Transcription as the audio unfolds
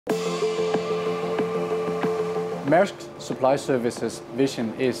Maersk Supply Services'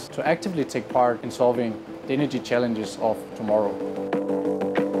 vision is to actively take part in solving the energy challenges of tomorrow.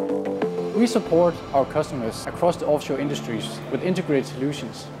 We support our customers across the offshore industries with integrated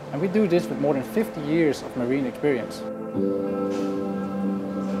solutions, and we do this with more than 50 years of marine experience.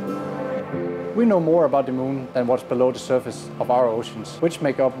 We know more about the Moon than what's below the surface of our oceans, which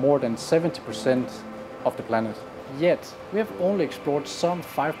make up more than 70% of the planet. Yet, we have only explored some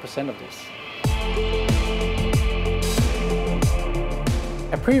 5% of this.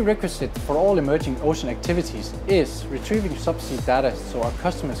 A prerequisite for all emerging ocean activities is retrieving subsea data so our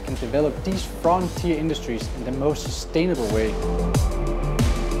customers can develop these frontier industries in the most sustainable way.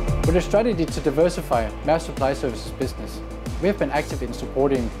 With a strategy to diversify Maersk Supply Services business, we have been active in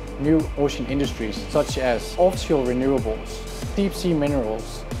supporting new ocean industries such as offshore renewables, deep sea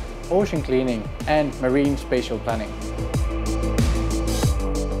minerals, ocean cleaning, and marine spatial planning.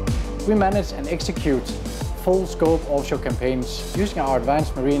 We manage and execute full-scope offshore campaigns using our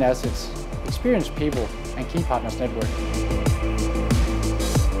advanced marine assets, experienced people, and key partners network.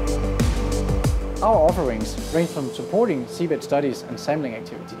 Our offerings range from supporting seabed studies and sampling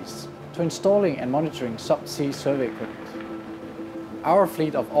activities to installing and monitoring subsea survey equipment. Our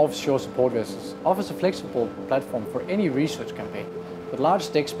fleet of offshore support vessels offers a flexible platform for any research campaign, with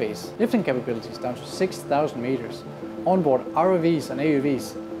large deck space, lifting capabilities down to 6,000 meters, onboard ROVs and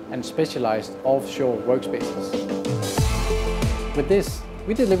AUVs, and specialized offshore workspaces. With this,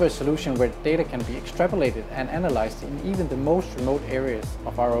 we deliver a solution where data can be extrapolated and analyzed in even the most remote areas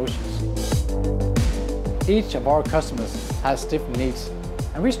of our oceans. Each of our customers has different needs,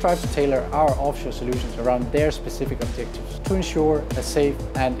 and we strive to tailor our offshore solutions around their specific objectives to ensure a safe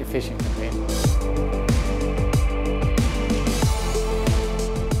and efficient campaign.